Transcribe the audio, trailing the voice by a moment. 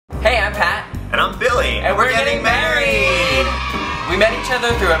And we're getting married! We met each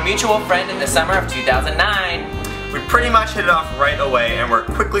other through a mutual friend in the summer of 2009. We pretty much hit it off right away, and we're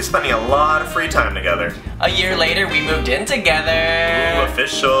quickly spending a lot of free time together. A year later, we moved in together. Ooh,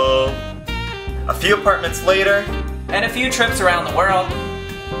 official. A few apartments later, and a few trips around the world.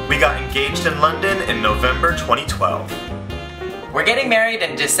 We got engaged in London in November 2012. We're getting married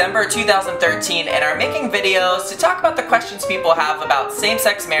in December 2013 and are making videos to talk about the questions people have about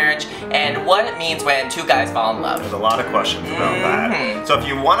same-sex marriage and what it means when two guys fall in love. There's a lot of questions about that. So if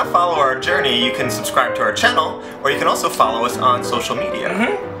you want to follow our journey, you can subscribe to our channel, or you can also follow us on social media.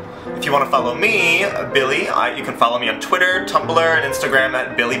 If you want to follow me, Billy, you can follow me on Twitter, Tumblr, and Instagram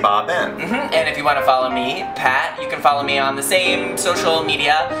at BillyBobN. And if you want to follow me, Pat, you can follow me on the same social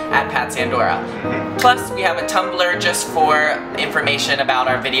media at Pat Sandora. Plus, we have a Tumblr just for information about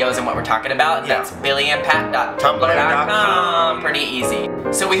our videos and what we're talking about. That's billyandpat.tumblr.com. Pretty easy.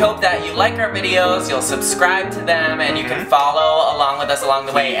 So we hope that you like our videos, you'll subscribe to them, and you can follow along with us along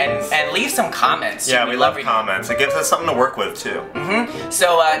the way, and leave some comments. Yeah, we love comments. It gives us something to work with, too.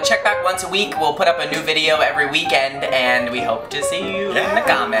 So check back once a week. We'll put up a new video every weekend, and we hope to see you in the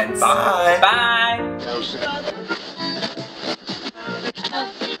comments. Bye. Bye.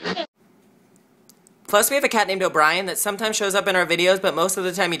 Plus, we have a cat named O'Brien that sometimes shows up in our videos, but most of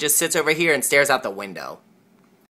the time he just sits over here and stares out the window.